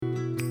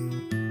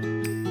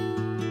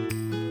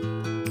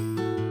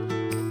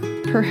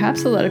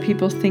perhaps a lot of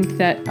people think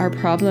that our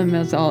problem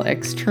is all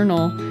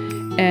external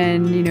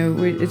and,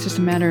 it's just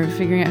a matter of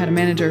figuring out how to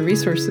manage our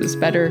resources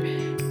better.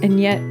 And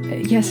yet,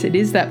 yes, it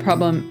is that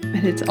problem,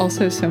 but it's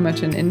also so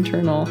much an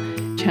internal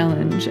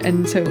challenge.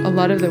 And so a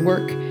lot of the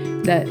work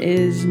that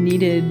is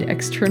needed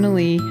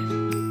externally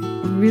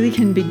really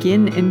can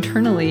begin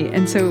internally.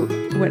 And so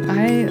what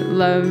I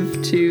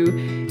love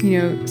to,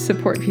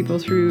 support people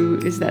through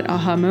is that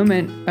aha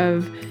moment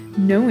of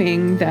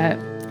knowing that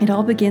it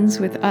all begins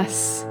with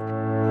us.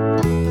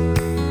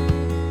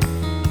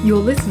 You're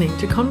listening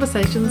to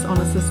Conversations on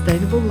a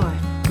Sustainable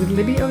Life with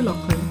Libby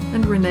O'Loughlin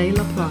and Renee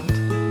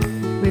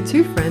LaPlante. We're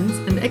two friends,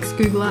 an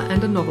ex-Googler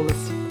and a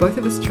novelist, both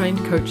of us trained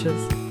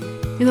coaches.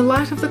 In the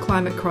light of the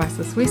climate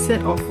crisis, we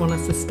set off on a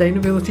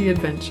sustainability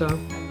adventure.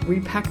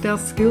 We packed our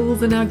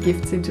skills and our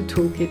gifts into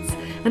toolkits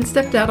and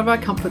stepped out of our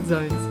comfort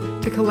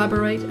zones to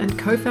collaborate and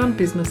co-found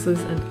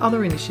businesses and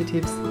other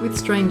initiatives with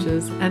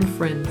strangers and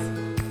friends.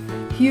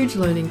 Huge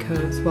learning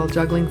curves while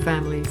juggling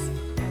families.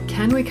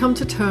 Can we come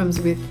to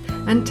terms with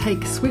and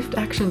take swift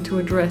action to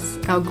address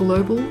our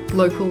global,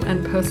 local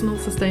and personal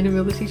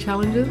sustainability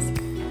challenges?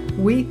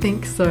 We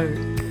think so.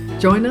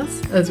 Join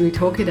us as we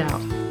talk it out.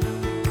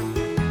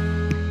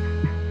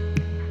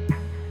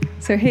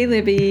 So hey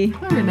Libby.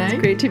 Hi Renee.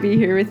 It's great to be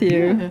here with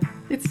you. Yeah.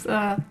 It's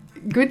a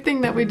good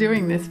thing that we're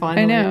doing this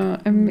finally. I know.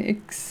 I'm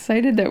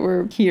excited that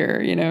we're here.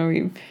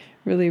 We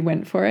really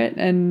went for it.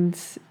 And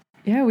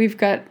yeah, we've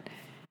got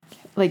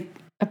like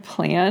a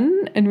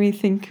plan and we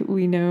think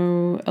we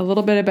know a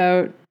little bit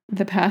about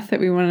the path that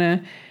we want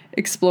to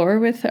explore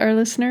with our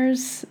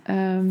listeners.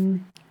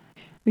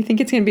 We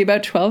think it's going to be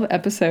about 12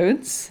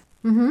 episodes.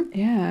 Mm-hmm.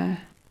 Yeah.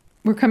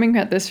 We're coming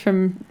at this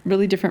from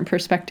really different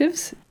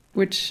perspectives,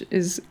 which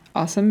is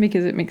awesome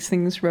because it makes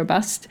things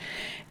robust.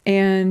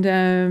 And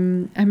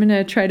I'm going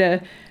to try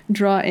to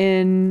draw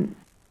in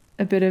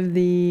a bit of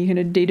the kind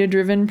of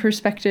data-driven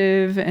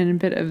perspective and a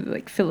bit of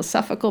like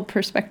philosophical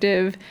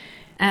perspective.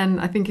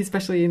 And I think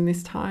especially in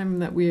this time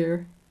that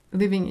we're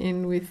living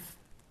in with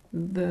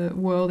the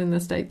world in the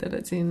state that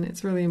it's in,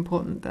 it's really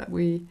important that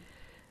we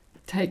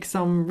take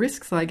some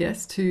risks, I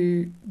guess,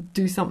 to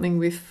do something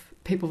with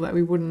people that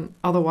we wouldn't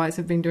otherwise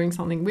have been doing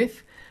something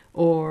with,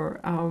 or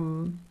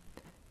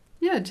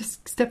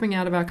just stepping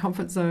out of our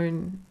comfort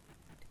zone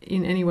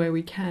in any way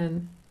we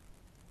can.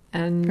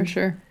 And for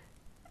sure,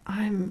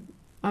 I'm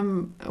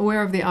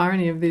aware of the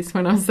irony of this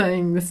when I'm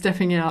saying the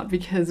stepping out,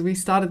 because we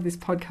started this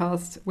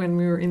podcast when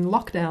we were in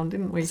lockdown,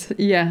 didn't we?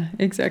 Yeah,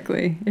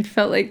 exactly. It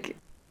felt like.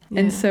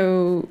 Yeah. And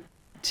so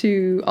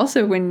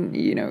also when,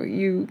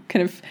 you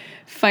kind of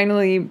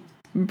finally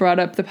brought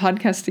up the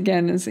podcast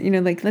again is,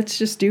 like, let's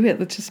just do it.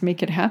 Let's just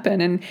make it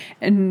happen.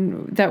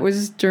 And that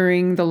was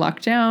during the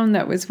lockdown.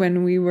 That was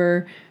when we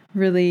were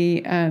really,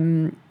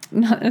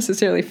 not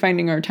necessarily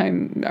finding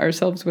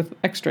ourselves with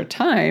extra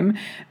time,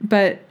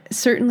 but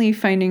certainly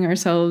finding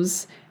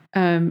ourselves,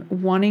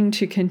 wanting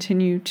to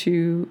continue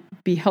to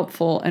be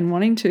helpful and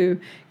wanting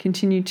to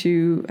continue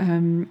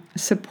to,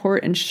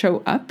 support and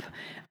show up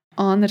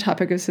on the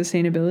topic of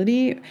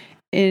sustainability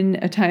in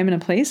a time and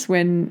a place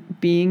when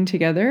being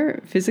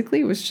together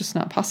physically was just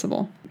not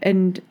possible.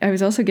 And I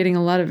was also getting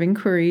a lot of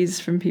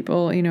inquiries from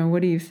people,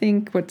 what do you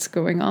think? What's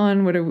going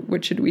on?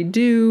 What should we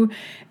do?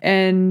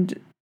 And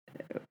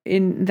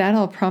in that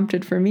all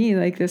prompted for me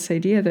like this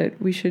idea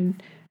that we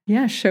should,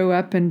 show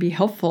up and be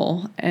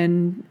helpful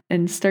and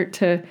start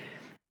to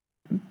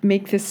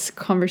make this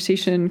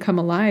conversation come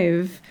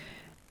alive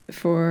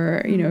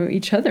for,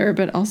 each other,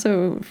 but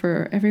also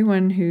for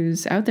everyone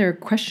who's out there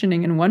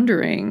questioning and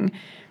wondering,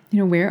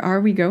 where are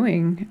we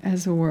going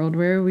as a world?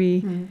 Are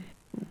we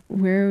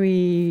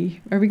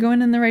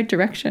going in the right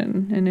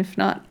direction? And if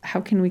not,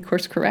 how can we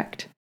course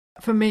correct?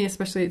 For me,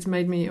 especially, it's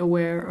made me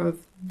aware of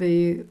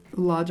the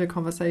larger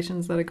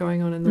conversations that are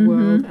going on in the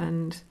world,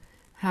 and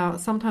how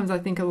sometimes I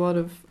think a lot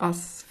of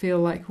us feel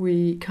like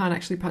we can't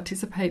actually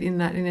participate in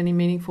that in any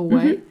meaningful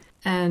way.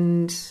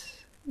 And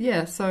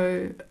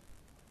so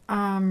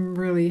I'm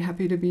really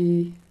happy to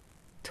be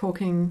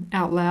talking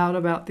out loud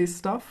about this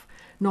stuff.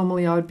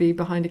 Normally I would be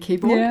behind a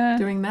keyboard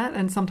doing that,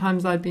 and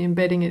sometimes I'd be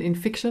embedding it in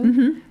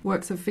fiction,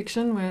 works of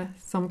fiction, where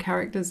some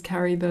characters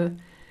carry the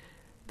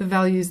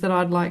values that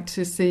I'd like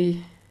to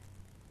see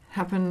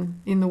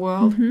happen in the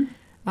world.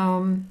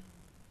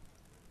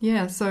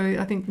 So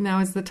I think now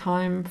is the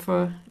time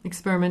for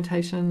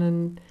experimentation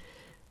and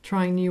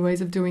trying new ways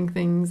of doing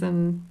things.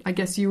 And I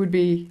guess you would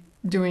be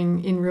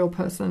doing in real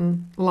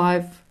person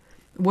live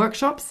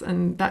workshops,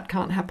 and that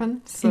can't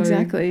happen. So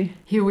exactly.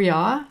 Here we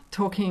are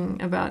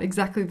talking about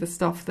exactly the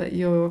stuff that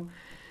you're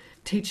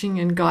teaching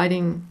and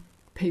guiding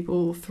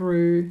people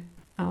through.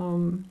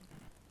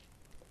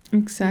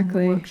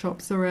 Exactly.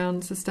 Workshops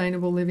around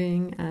sustainable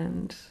living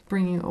and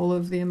bringing all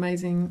of the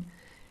amazing,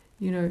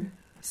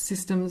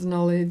 systems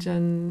knowledge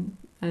and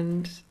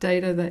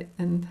data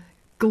and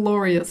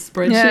glorious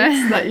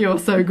spreadsheets that you're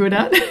so good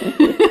at.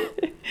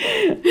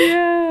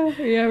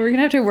 Yeah, we're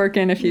gonna have to work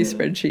in a few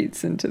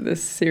spreadsheets into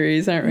this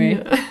series, aren't we?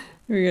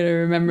 We're gonna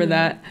remember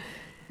that.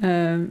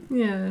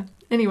 Yeah.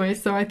 Anyway,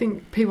 so I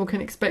think people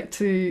can expect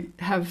to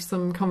have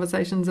some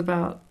conversations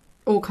about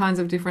all kinds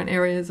of different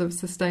areas of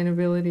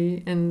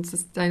sustainability and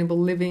sustainable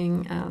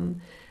living, and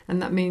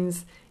that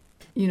means,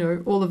 you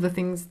know, all of the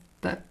things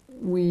that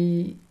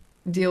we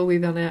deal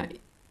with on our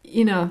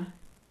inner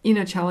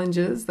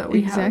challenges that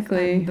we have,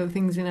 and the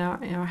things in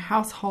our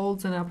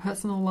households and our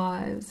personal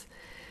lives,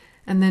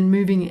 and then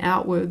moving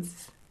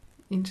outwards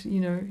into,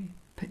 you know,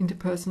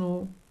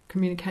 interpersonal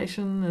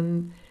communication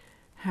and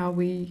how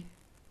we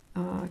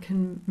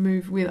can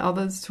move with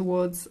others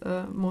towards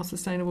a more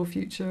sustainable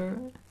future.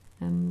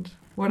 And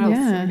what else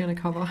are we going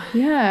to cover?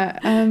 Yeah,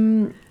 I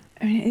mean,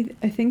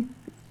 I think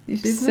you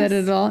said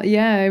it all.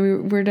 Yeah,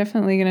 we're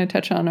definitely going to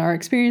touch on our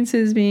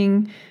experiences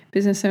being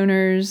business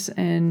owners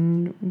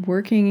and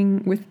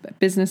working with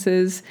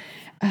businesses.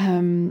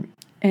 And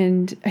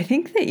I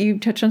think that you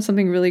touched on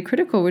something really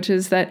critical, which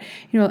is that,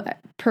 you know,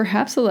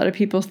 perhaps a lot of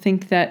people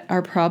think that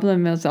our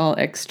problem is all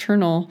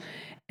external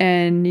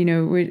and, you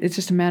know, it's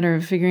just a matter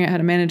of figuring out how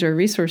to manage our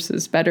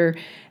resources better.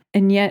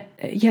 And yet,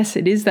 yes,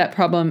 it is that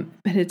problem,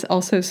 but it's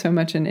also so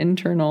much an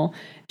internal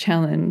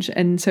challenge.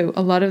 And so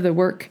a lot of the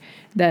work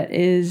that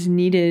is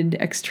needed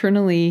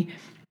externally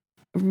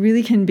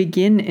really can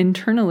begin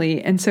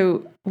internally. And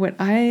so what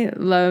I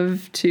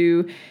love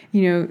to,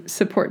 you know,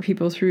 support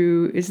people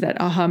through is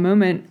that aha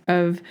moment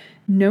of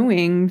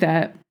knowing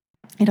that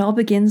it all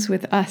begins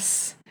with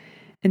us.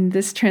 And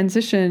this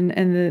transition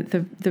and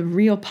the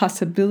real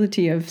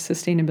possibility of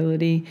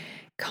sustainability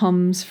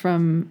comes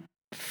from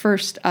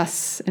first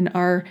us and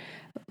our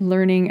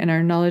learning and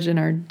our knowledge and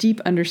our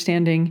deep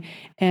understanding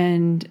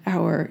and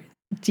our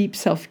deep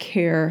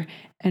self-care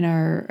and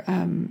our,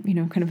 you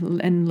know, kind of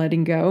and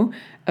letting go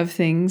of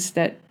things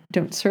that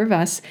don't serve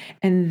us.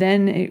 And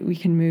then we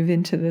can move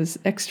into those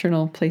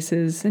external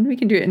places, and we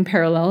can do it in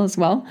parallel as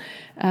well.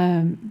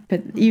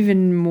 But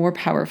even more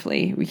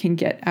powerfully, we can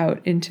get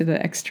out into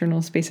the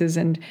external spaces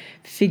and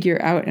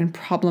figure out and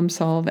problem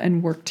solve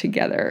and work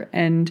together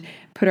and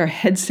put our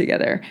heads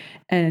together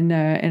and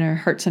our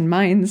hearts and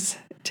minds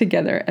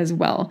together as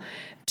well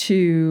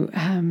to,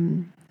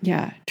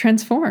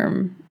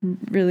 transform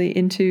really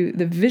into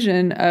the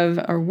vision of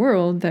our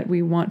world that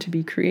we want to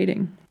be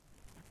creating.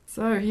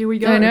 So here we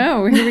go. I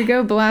know. Here we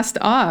go. Blast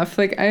off.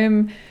 Like, I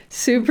am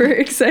super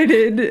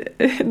excited,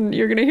 and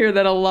you're going to hear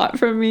that a lot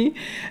from me.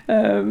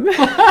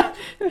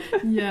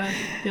 Yeah,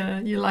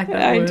 you like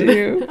that I word.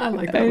 do. I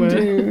like that word. I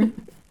do.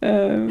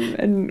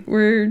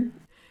 And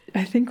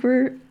I think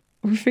we're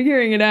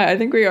figuring it out. I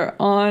think we are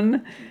onto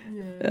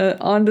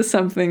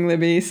something,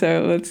 Libby.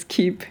 So let's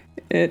keep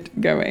it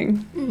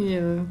going.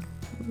 Yeah.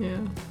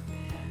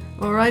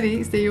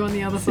 Alrighty. See you on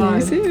the other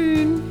side. See you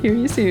soon. Hear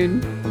you soon.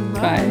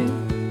 Bye.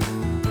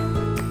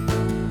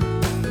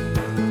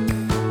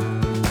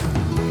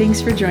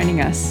 Thanks for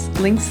joining us.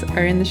 Links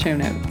are in the show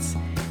notes.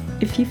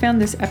 If you found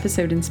this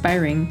episode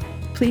inspiring,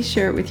 please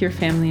share it with your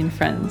family and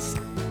friends.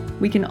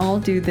 We can all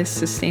do this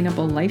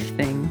sustainable life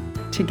thing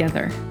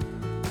together.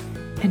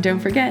 And don't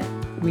forget,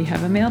 we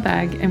have a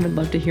mailbag and would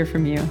love to hear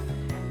from you.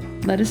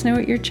 Let us know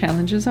what your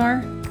challenges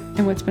are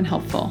and what's been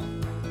helpful.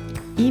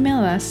 Email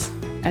us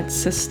at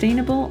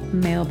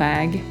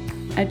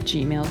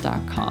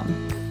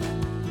sustainablemailbag@gmail.com.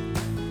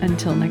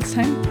 Until next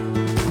time,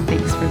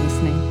 thanks for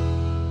listening.